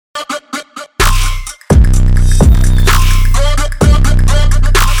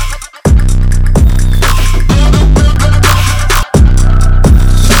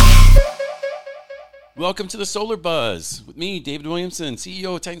welcome to the Solar Buzz with me, David Williamson,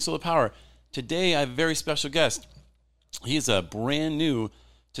 CEO of Titan Solar Power. Today, I have a very special guest. He is brand new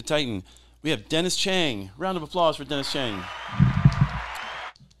to Titan. We have Dennis Chang. Round of applause for Dennis Chang.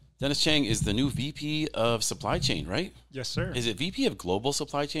 Dennis Chang is the new VP of Supply Chain, right? Yes, sir. Is it VP of Global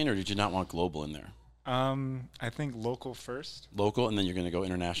Supply Chain, or did you not want global in there? I think local first. Local, and then you're going to go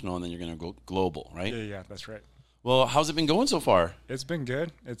international, and then you're going to go global, right? Yeah, that's right. Well, how's it been going so far? It's been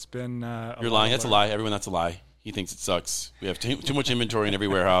good. It's been You're lying. That's a lie. Everyone, that's a lie. He thinks it sucks. We have too much inventory in every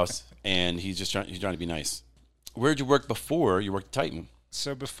warehouse, and he's trying to be nice. Where did you work before you worked at Titan?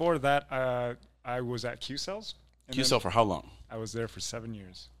 So before that, I was at Q-Cells. Q-Cell for how long? I was there for 7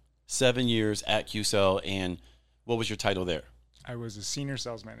 years. 7 years at Q-Cell, and what was your title there? I was a senior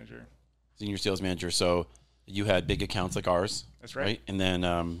sales manager. Senior sales manager. So you had big accounts like ours. That's right. And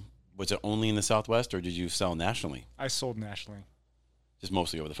then was it only in the Southwest, or did you sell nationally? I sold nationally. Just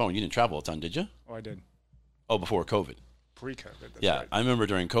mostly over the phone. You didn't travel a ton, did you? Oh, I did. Oh, before COVID. Pre-COVID. That's Yeah, right. I remember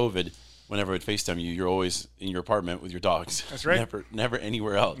during COVID, whenever I'd FaceTime you, you're always in your apartment with your dogs. That's right. Never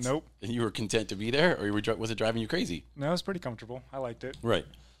anywhere else. Nope. And you were content to be there, or was it driving you crazy? No, it was pretty comfortable. I liked it. Right.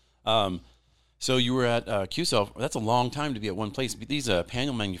 So you were at Q-Cell. That's a long time to be at one place. But these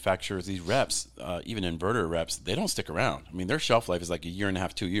panel manufacturers, these reps, even inverter reps, they don't stick around. I mean, their shelf life is like 1.5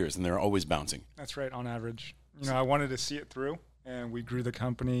 years, 2 years, and they're always bouncing. That's right, on average. I wanted to see it through, and we grew the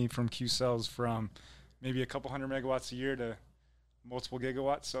company from Q-Cells from maybe a couple hundred megawatts a year to multiple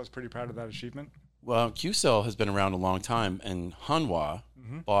gigawatts, so I was pretty proud of that achievement. Well, Q-Cell has been around a long time, and Hanwha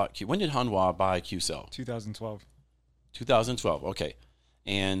bought When did Hanwha buy Q-Cell? 2012. 2012, okay.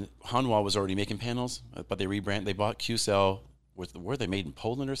 And Hanwha was already making panels, but they bought Q-Cell. Were they made in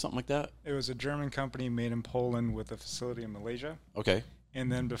Poland or something like that? It was a German company made in Poland with a facility in Malaysia. Okay.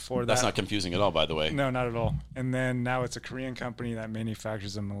 And then before That's that... not confusing at all, by the way. No, not at all. And then now it's a Korean company that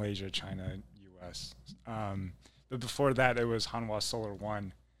manufactures in Malaysia, China, U.S. But before that, it was Hanwha Solar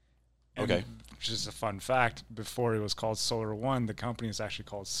One. And okay. Just a fun fact, before it was called Solar One, the company is actually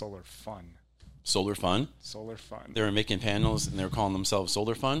called Solar Fun. Solar Fun? Solar Fun. They were making panels, and they were calling themselves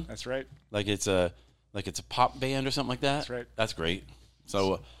Solar Fun? That's right. Like it's a pop band or something like that? That's right. That's great.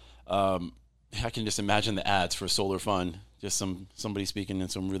 So I can just imagine the ads for Solar Fun, just somebody speaking in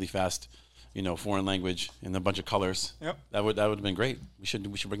some really fast, foreign language and a bunch of colors. Yep. That would have been great. We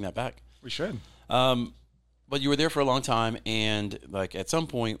should bring that back. We should. But you were there for a long time, and like at some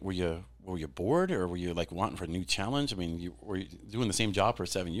point, were you bored, or were you like wanting for a new challenge? I mean, you were doing the same job for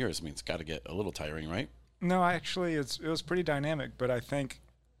 7 years. I mean, it's got to get a little tiring, right? No, actually, it was pretty dynamic. But I think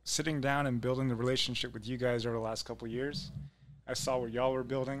sitting down and building the relationship with you guys over the last couple of years, I saw what y'all were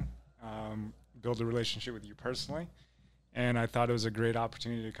building, build a relationship with you personally, and I thought it was a great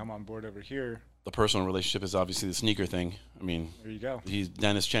opportunity to come on board over here. The personal relationship is obviously the sneaker thing. I mean, there you go.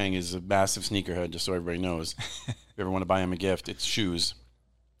 Dennis Chang is a massive sneakerhead, just so everybody knows. If you ever want to buy him a gift, it's shoes.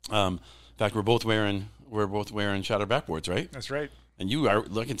 In fact, we're both wearing Shatter backboards, right? That's right. And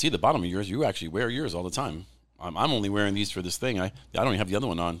I can see the bottom of yours. You actually wear yours all the time. I'm only wearing these for this thing. I don't even have the other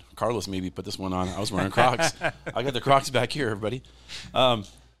one on. Carlos maybe put this one on. I was wearing Crocs. I got the Crocs back here, everybody.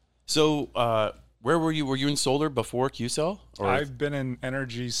 So where were you? Were you in solar before Q-Cell? I've been in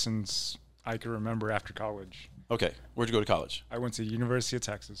energy since I can remember after college. Okay. Where'd you go to college? I went to University of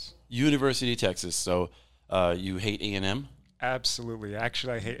Texas. University of Texas. So you hate A&M? Absolutely.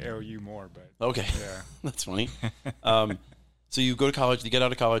 Actually, I hate AOU more, but okay. Yeah. That's funny. So you go to college, you get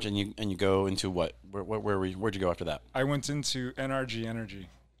out of college, and you go into what? Where'd you go after that? I went into NRG Energy.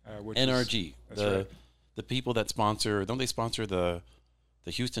 NRG. Right. The people that sponsor, don't they sponsor the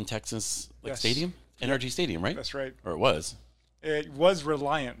Houston Texans stadium? NRG Stadium, right? That's right. Or it was. It was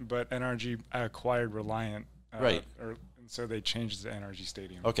Reliant, but NRG acquired Reliant. Right. And so they changed it to NRG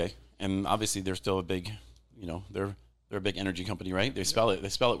Stadium. Okay. And obviously they're still a big, they're a big energy company, right? They spell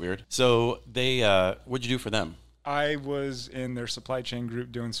it weird. So what'd you do for them? I was in their supply chain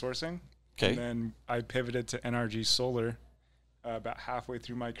group doing sourcing. Okay. And then I pivoted to NRG Solar about halfway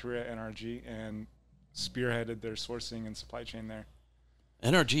through my career at NRG and spearheaded their sourcing and supply chain there.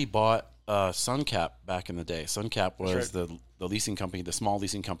 NRG bought SunCap back in the day. SunCap was right. the leasing company, the small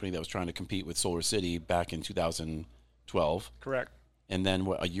leasing company that was trying to compete with Solar City back in 2012. Correct. And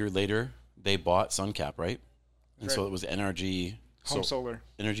then a year later, they bought SunCap, right? And right. so it was NRG Solar.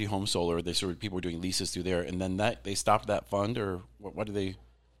 Energy Home Solar. People were doing leases through there, and then they stopped that fund, or what did they?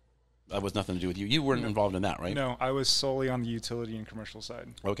 That was nothing to do with you. You weren't involved in that, right? No, I was solely on the utility and commercial side.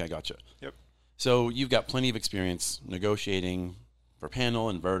 Okay, gotcha. Yep. So you've got plenty of experience negotiating for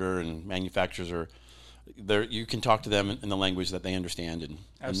panel, inverter, and manufacturers are there. You can talk to them in the language that they understand,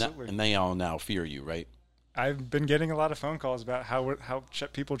 Absolutely. and they all now fear you, right? I've been getting a lot of phone calls about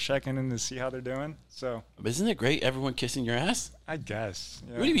people check in to see how they're doing. So But isn't it great? Everyone kissing your ass? I guess.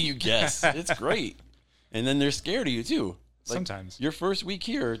 Yeah. What do you mean you guess? It's great. And then they're scared of you too. Like, Sometimes. Your first week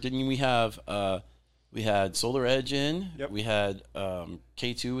here, didn't we have? We had Solar Edge in. Yep. We had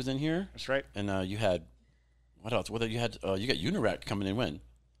K2 was in here. That's right. And you had what else? What you had? You got Unirac coming in when?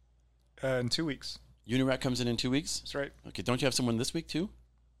 In 2 weeks. Unirac comes in 2 weeks. That's right. Okay. Don't you have someone this week too?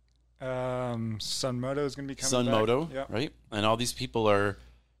 Sunmoto is going to be coming back. Sunmoto, Yep. right? And all these people are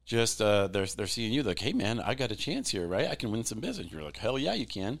just they're seeing you like, hey man, I got a chance here, right? I can win some business. You're like, hell yeah, you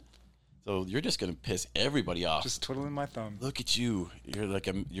can. So you're just gonna piss everybody off. Just twiddling my thumb. Look at you. You're like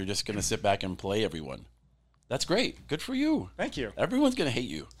you're just gonna sit back and play everyone. That's great. Good for you. Thank you. Everyone's gonna hate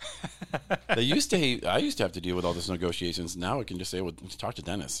you. They used to hate. I used to have to deal with all this negotiations. Now I can just say, well, talk to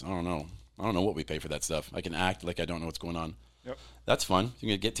Dennis. I don't know. I don't know what we pay for that stuff. I can act like I don't know what's going on. Yep. That's fun. You're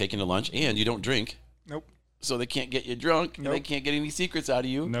gonna get taken to lunch, and you don't drink, Nope. so they can't get you drunk, and they Nope. can't get any secrets out of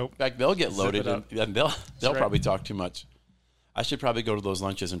you. Nope. In fact, they'll get Zip loaded, it up. and they'll right. probably talk too much. I should probably go to those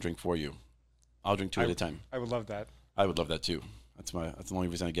lunches and drink for you. I'll drink two at a time. I would love that. I would love that too. That's the only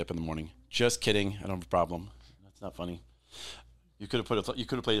reason I get up in the morning. Just kidding. I don't have a problem. That's not funny. You could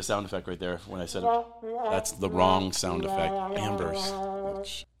have played a sound effect right there when I said it. That's the wrong sound effect. Ambers.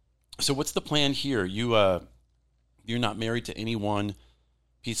 So what's the plan here? You're not married to any one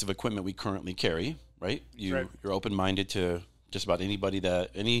piece of equipment we currently carry, right? Right. You're open-minded to just about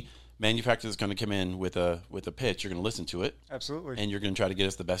any manufacturer that's going to come in with a pitch. You're going to listen to it, Absolutely. and you're going to try to get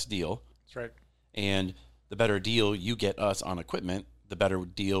us the best deal. That's right. And the better deal you get us on equipment, the better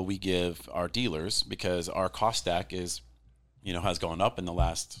deal we give our dealers, because our cost stack has gone up in the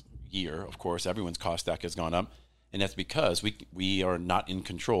last year. Of course, everyone's cost stack has gone up, and that's because we are not in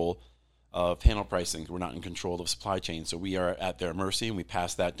control of panel pricing. We're not in control of supply chain, so we are at their mercy, and we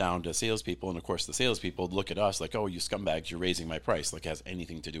pass that down to salespeople. And of course, the salespeople look at us like, "Oh, you scumbags, you're raising my price," like it has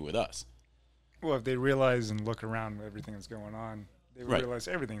anything to do with us. Well, if they realize and look around at everything that's going on, they would Right. realize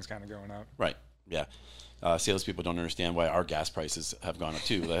everything's kind of going up. Right? Yeah. Salespeople don't understand why our gas prices have gone up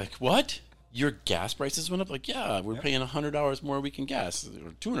too. Like, what? Your gas prices went up? Like, yeah, we're paying $100 more a week in gas,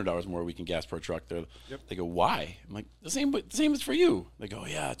 or $200 more a week in gas per truck. They go, why? I'm like, the same is for you. They go,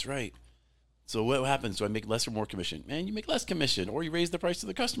 yeah, that's right. So what happens? Do I make less or more commission? Man, you make less commission, or you raise the price to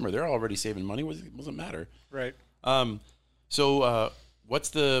the customer. They're already saving money. It doesn't matter. Right. So what's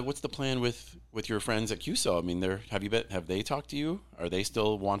the plan with your friends at QCell? I mean, have they talked to you? Are they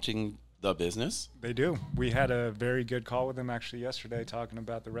still wanting the business? They do. We had a very good call with them actually yesterday talking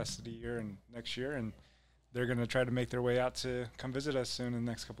about the rest of the year and next year, and they're going to try to make their way out to come visit us soon in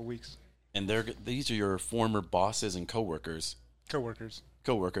the next couple of weeks. And these are your former bosses and coworkers,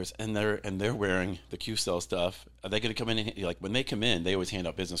 and they're wearing the QCell stuff. Are they going to come in and, like, when they come in, they always hand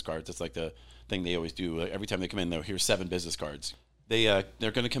out business cards. It's like the thing they always do. Like, every time they come in, here's 7 business cards. They're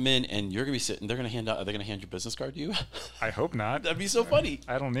going to come in and you're going to be sitting. They're going to hand out. Are they going to hand your business card to you? I hope not. That'd be so funny.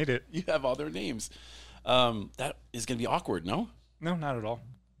 I don't need it. You have all their names. That is going to be awkward. No, No, not at all.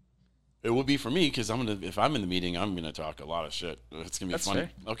 it will be for me because if I'm in the meeting, I'm gonna talk a lot of shit. It's gonna be That's funny. fair.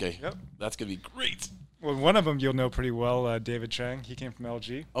 Okay, Yep. that's gonna be great. Well, one of them you'll know pretty well, David Chang. He came from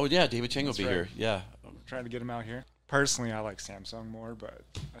LG. Oh yeah, David Chang will That's be right. here. Yeah, I'm trying to get him out here. Personally, I like Samsung more, but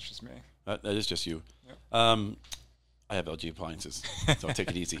that's just me. that is just you. Yep. I have LG appliances, so take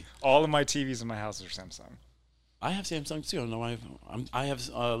it easy. All of my TVs in my house are Samsung. I have Samsung too. I don't know why. I have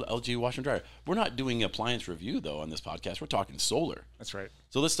LG washer and dryer. We're not doing appliance review though on this podcast. We're talking solar. That's right.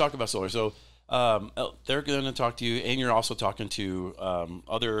 So let's talk about solar. So they're going to talk to you, and you're also talking to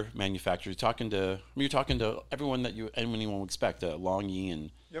other manufacturers. You're talking to everyone that anyone would expect. LongYi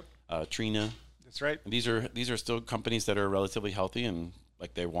and Yep. Trina. That's right. These are still companies that are relatively healthy and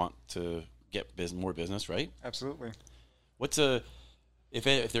like they want to get more business, right? Absolutely.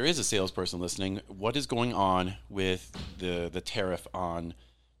 If there is a salesperson listening, what is going on with the tariff on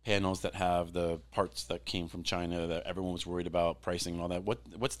panels that have the parts that came from China that everyone was worried about pricing and all that?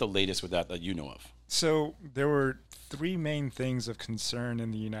 What's the latest with that you know of? So there were 3 main things of concern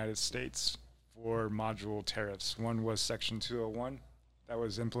in the United States for module tariffs. One was Section 201 that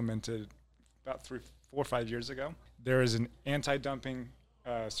was implemented about 4 or 5 years ago. There is an anti-dumping,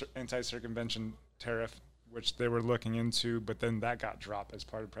 anti-circumvention tariff, which they were looking into, but then that got dropped as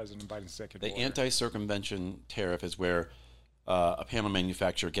part of President Biden's executive The order. anti-circumvention tariff is where a panel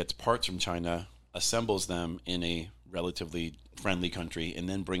manufacturer gets parts from China, assembles them in a relatively friendly country, and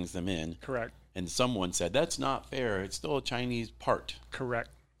then brings them in. Correct. And someone said, that's not fair. It's still a Chinese part. Correct.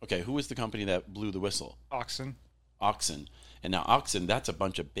 Okay, who was the company that blew the whistle? Oxen. Oxen. And now Oxen, that's a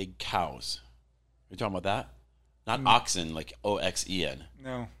bunch of big cows. Are you talking about that? Not Oxen, like Oxen.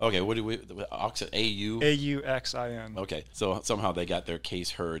 No. Okay, what do we Oxen AU? AUXIN. Okay, so somehow they got their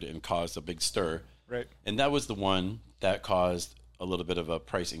case heard and caused a big stir. Right. And that was the one that caused a little bit of a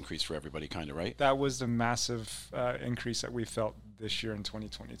price increase for everybody, kind of, right? That was the massive increase that we felt this year in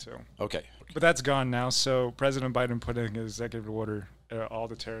 2022. Okay. But that's gone now. So President Biden put in an executive order. All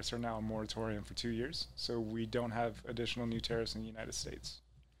the tariffs are now a moratorium for 2 years. So we don't have additional new tariffs in the United States.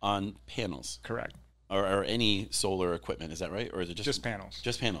 On panels. Correct. Or any solar equipment, is that right? Or is it just panels?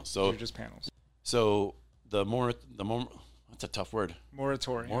 Just panels. So they're just panels. So the more what's a tough word?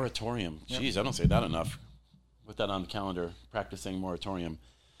 Moratorium. Moratorium. Yep. Jeez, I don't say that enough. Put that on the calendar. Practicing moratorium.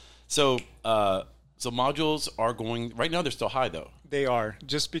 So so modules are going right now. They're still high though. They are,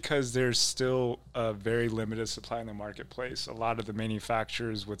 just because there's still a very limited supply in the marketplace. A lot of the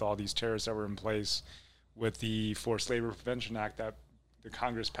manufacturers, with all these tariffs that were in place, with the Forced Labor Prevention Act that the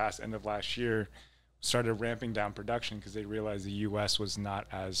Congress passed end of last year, started ramping down production because they realized the U.S. was not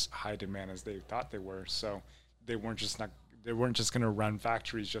as high demand as they thought they were. So they weren't just going to run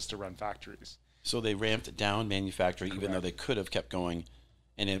factories just to run factories. So they ramped down manufacturing, even though they could have kept going.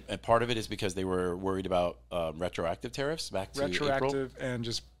 And part of it is because they were worried about retroactive tariffs back to April? And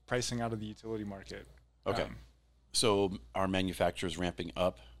just pricing out of the utility market. Okay. So are manufacturers ramping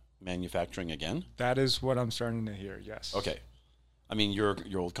up manufacturing again? That is what I'm starting to hear, yes. Okay. I mean, your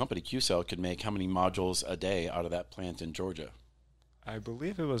old company, QCell, could make how many modules a day out of that plant in Georgia? I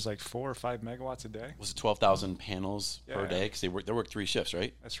believe it was like 4 or 5 megawatts a day. Was it 12,000 panels per day? Because they work 3 shifts,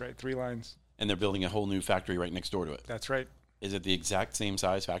 right? That's right, 3 lines. And they're building a whole new factory right next door to it. That's right. Is it the exact same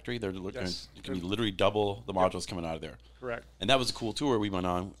size factory? Yes. It can be literally double the modules coming out of there. Correct. And that was a cool tour we went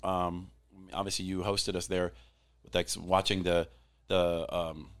on. Obviously, you hosted us there with like watching the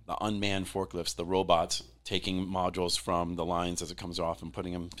unmanned forklifts, the robots taking modules from the lines as it comes off and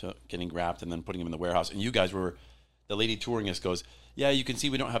putting them to getting wrapped and then putting them in the warehouse. And you guys were, the lady touring us goes, yeah, you can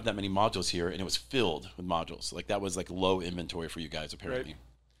see we don't have that many modules here, and it was filled with modules. Like that was like low inventory for you guys apparently. Right.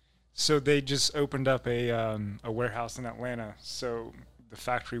 So they just opened up a warehouse in Atlanta, so the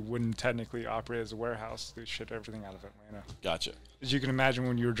factory wouldn't technically operate as a warehouse. They ship everything out of Atlanta. Gotcha. As you can imagine,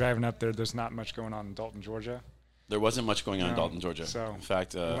 when you were driving up there, there's not much going on in Dalton, Georgia. There wasn't much going on in Dalton, Georgia. So in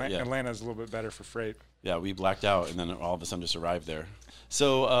fact, Atlanta's a little bit better for freight. Yeah, we blacked out, and then all of a sudden just arrived there.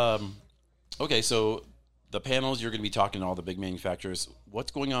 So, okay, so the panels, you're going to be talking to all the big manufacturers.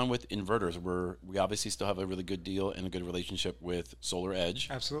 What's going on with inverters? We obviously still have a really good deal and a good relationship with Solar Edge.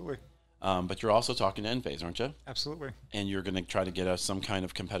 Absolutely. But you're also talking to Enphase, aren't you? Absolutely. And you're going to try to get us some kind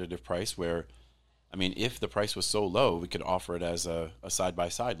of competitive price where, I mean, if the price was so low, we could offer it as a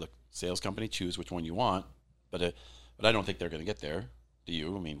side-by-side. Look, sales company, choose which one you want. But I don't think they're going to get there. Do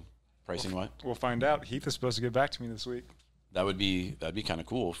you? I mean, pricing what? We'll find out. Heath is supposed to get back to me this week. That'd be kind of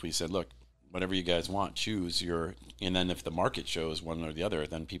cool if we said, look, whatever you guys want, choose your. And then if the market shows one or the other,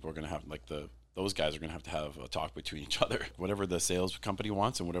 then people are going to have those guys are going to have a talk between each other. Whatever the sales company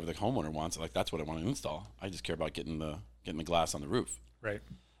wants and whatever the homeowner wants, like that's what I want to install. I just care about getting the glass on the roof. Right.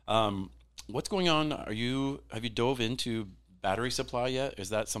 What's going on? Have you dove into battery supply yet? Is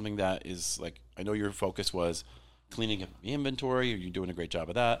that something that is like, I know your focus was cleaning up the inventory. You're doing a great job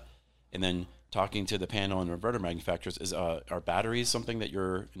of that. And then talking to the panel and inverter manufacturers, are batteries something that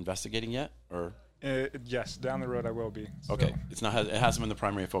you're investigating yet? Or yes, down the road I will be. Okay, it hasn't been the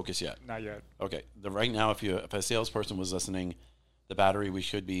primary focus yet. Not yet. Okay, right now, if a salesperson was listening, the battery we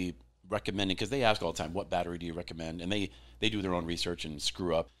should be recommending, because they ask all the time, what battery do you recommend? And they do their own research and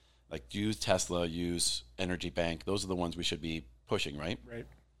screw up. Like use Tesla, use Energy Bank. Those are the ones we should be pushing, right? Right.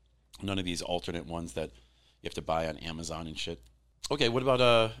 None of these alternate ones that you have to buy on Amazon and shit. Okay, what about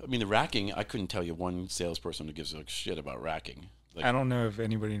the racking? I couldn't tell you one salesperson who gives a shit about racking. Like, I don't know if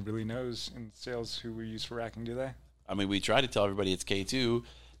anybody really knows in sales who we use for racking, do they? I mean, we try to tell everybody it's K2.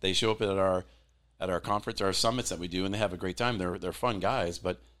 They show up at our conference, our summits that we do, and they have a great time. They're fun guys,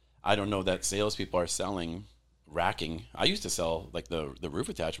 but I don't know that salespeople are selling racking. I used to sell like the roof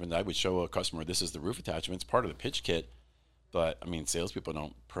attachment. I would show a customer, this is the roof attachment. It's part of the pitch kit. But I mean, salespeople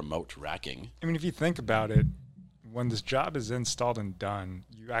don't promote racking. I mean, if you think about it, when this job is installed and done,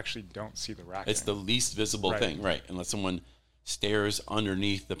 you actually don't see the racking. It's the least visible thing, right? Unless someone stares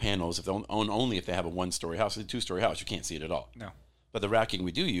underneath the panels, only if they have a 1-story house. A 2-story house, you can't see it at all. No. But the racking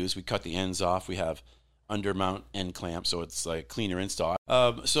we do use, we cut the ends off. We have undermount end clamps, so it's like cleaner install.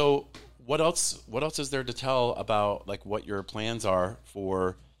 So what else is there to tell about like what your plans are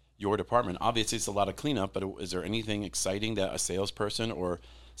for your department? Obviously, it's a lot of cleanup, but is there anything exciting that a salesperson or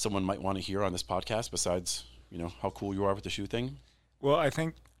someone might want to hear on this podcast besides, how cool you are with the shoe thing? Well, I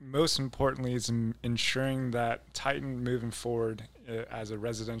think most importantly is ensuring that Titan moving forward as a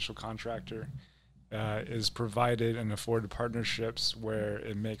residential contractor is provided and afforded partnerships where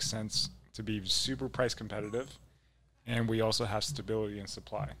it makes sense to be super price competitive, and we also have stability in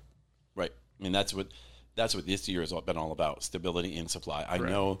supply. Right. I mean, that's what this year has been all about: stability in supply. Correct. I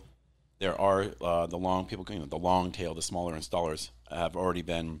know there are the long tail, the smaller installers have already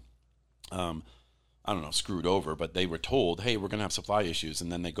been, screwed over. But they were told, hey, we're going to have supply issues,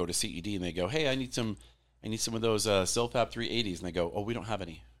 and then they go to CED and they go, hey, I need some of those Silfab 380s, and they go, oh, we don't have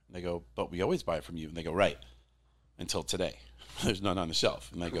any. And they go, but we always buy it from you. And they go, right, until today. There's none on the shelf.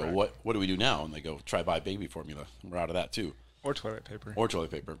 And they Correct. go, what do we do now? And they go, try buy baby formula. We're out of that too. Or toilet paper.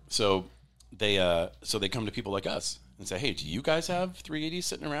 So they come to people like us and say, hey, do you guys have 380s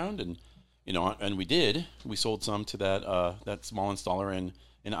sitting around? And and we did. We sold some to that small installer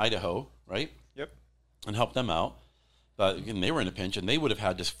in Idaho, right? Yep. And helped them out. But again, they were in a pinch, and they would have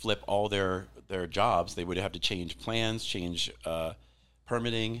had to flip all their jobs. They would have to change plans, change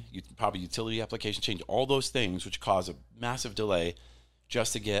permitting, probably utility application, change all those things, which cause a massive delay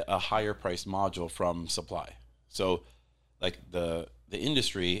just to get a higher priced module from supply. So like the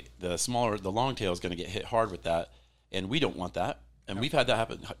industry, the long tail is going to get hit hard with that, and we don't want that. And we've had that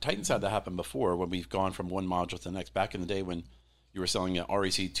happen. Titan's had that happen before when we've gone from one module to the next. Back in the day when you were selling an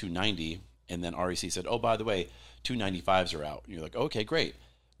REC 290, and then REC said, oh, by the way, 295s are out. And you're like, okay, great.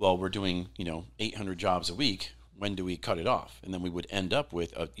 Well, we're doing 800 jobs a week. When do we cut it off? And then we would end up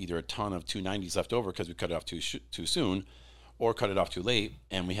with either a ton of 290s left over because we cut it off too soon, or cut it off too late,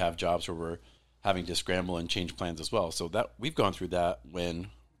 and we have jobs where we're having to scramble and change plans as well. So that we've gone through that when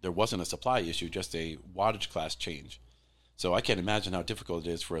there wasn't a supply issue, just a wattage class change. So I can't imagine how difficult it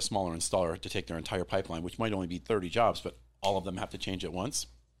is for a smaller installer to take their entire pipeline, which might only be 30 jobs, but all of them have to change at once.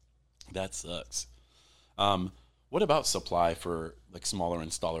 That sucks. What about supply for like smaller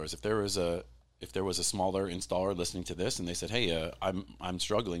installers? If there was a smaller installer listening to this and they said, hey, I'm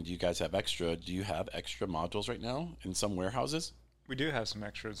struggling. Do you guys have extra? Do you have extra modules right now in some warehouses? We do have some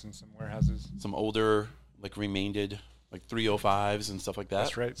extras in some warehouses. Some older, like remained, like 305s and stuff like that.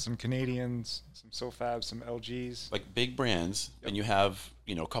 That's right. Some Canadians, some Silfabs, some LGs. Like big brands. Yep. And you have,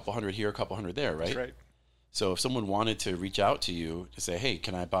 a couple hundred here, a couple hundred there, right? That's right. So if someone wanted to reach out to you to say, hey,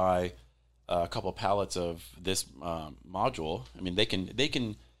 can I buy a couple pallets of this module? I mean, they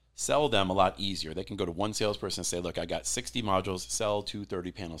can sell them a lot easier. They can go to one salesperson and say, look, I got 60 modules, sell 2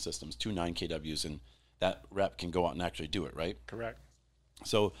 30 panel systems, 2 9 kWs, and that rep can go out and actually do it, right? Correct.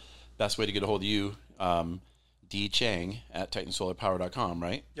 So best way to get a hold of you, D Chang at TitanSolarPower.com,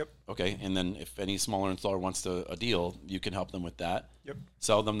 right? Yep. Okay, and then if any smaller installer wants a deal, you can help them with that. Yep.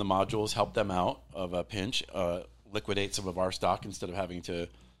 Sell them the modules, help them out of a pinch, liquidate some of our stock instead of having to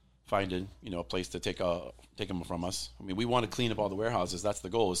find a place to take them from us. I mean, we want to clean up all the warehouses. That's the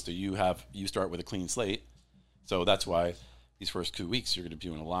goal, is to you start with a clean slate. So that's why these first 2 weeks you're going to be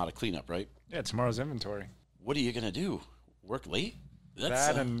doing a lot of cleanup, right? Yeah, tomorrow's inventory. What are you going to do? Work late?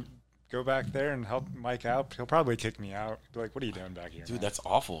 And go back there and help Mike out. He'll probably kick me out. Be like, what are you doing back here, dude, man? That's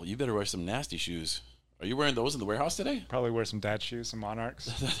awful. You better wear some nasty shoes. Are you wearing those in the warehouse today? Probably wear some dad shoes, some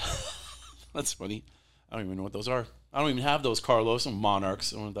Monarchs. That's funny. I don't even know what those are. I don't even have those Carlos and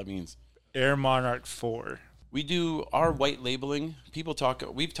Monarchs. I don't know what that means. Air Monarch 4. We do our white labeling.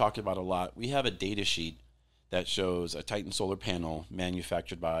 We've talked about a lot. We have a data sheet that shows a Titan solar panel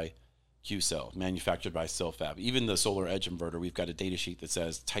manufactured by Qcell, manufactured by Silfab. Even the Solar Edge inverter, we've got a data sheet that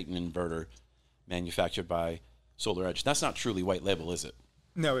says Titan inverter manufactured by Solar Edge. That's not truly white label, is it?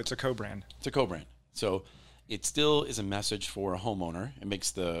 No, it's a co-brand. It's a co-brand. So it still is a message for a homeowner. It makes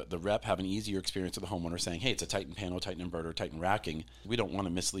the rep have an easier experience with the homeowner saying, hey, it's a Titan panel, Titan inverter, Titan racking. We don't want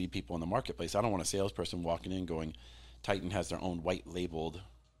to mislead people in the marketplace. I don't want a salesperson walking in going, Titan has their own white labeled.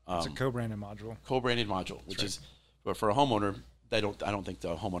 It's a co-branded module. Co-branded module, which is, but for a homeowner, I don't think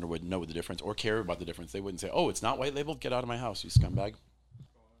the homeowner would know the difference or care about the difference. They wouldn't say, oh, it's not white labeled. Get out of my house, you scumbag.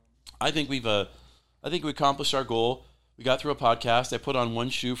 I think we accomplished our goal. We got through a podcast. I put on one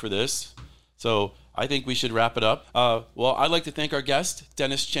shoe for this. So I think we should wrap it up. Well, I'd like to thank our guest,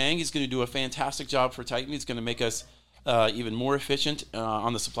 Dennis Chang. He's going to do a fantastic job for Titan. He's going to make us even more efficient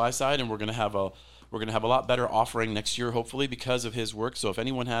on the supply side, and we're going to have a lot better offering next year, hopefully, because of his work. So if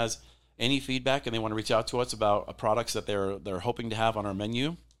anyone has any feedback and they want to reach out to us about products that they're hoping to have on our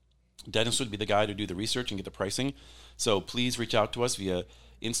menu, Dennis would be the guy to do the research and get the pricing. So please reach out to us via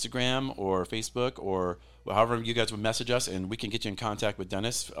Instagram or Facebook or however you guys would message us, and we can get you in contact with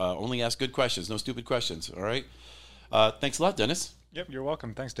Dennis. Only ask good questions, no stupid questions. All right. Thanks a lot, Dennis. Yep, you're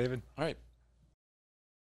welcome. Thanks, David. All right.